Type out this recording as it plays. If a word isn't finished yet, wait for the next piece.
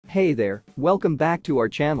Hey there, welcome back to our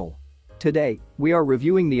channel. Today, we are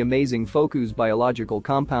reviewing the amazing FOKOOS biological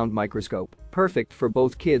compound microscope, perfect for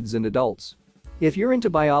both kids and adults. If you're into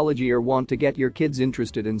biology or want to get your kids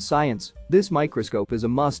interested in science, this microscope is a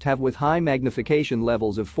must-have with high magnification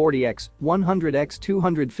levels of 40x, 100x,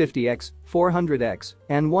 250x, 400x,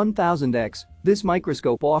 and 1000x. This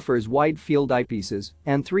microscope offers wide field eyepieces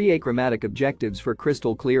and 3 achromatic objectives for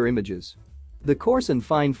crystal clear images. The coarse and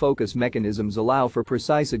fine focus mechanisms allow for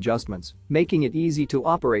precise adjustments, making it easy to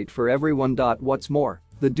operate for everyone. What's more,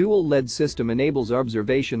 the dual LED system enables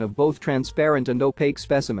observation of both transparent and opaque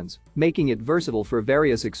specimens, making it versatile for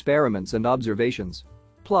various experiments and observations.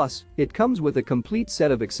 Plus, it comes with a complete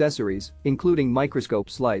set of accessories, including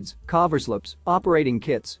microscope slides, cover slips, operating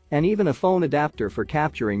kits, and even a phone adapter for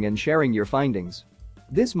capturing and sharing your findings.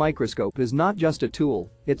 This microscope is not just a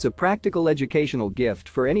tool, it's a practical educational gift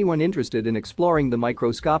for anyone interested in exploring the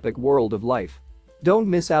microscopic world of life. Don't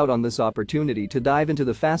miss out on this opportunity to dive into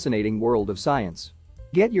the fascinating world of science.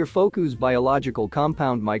 Get your FOKOOS biological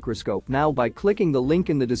compound microscope now by clicking the link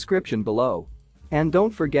in the description below. And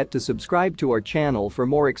don't forget to subscribe to our channel for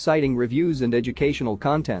more exciting reviews and educational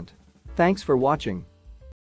content. Thanks for watching.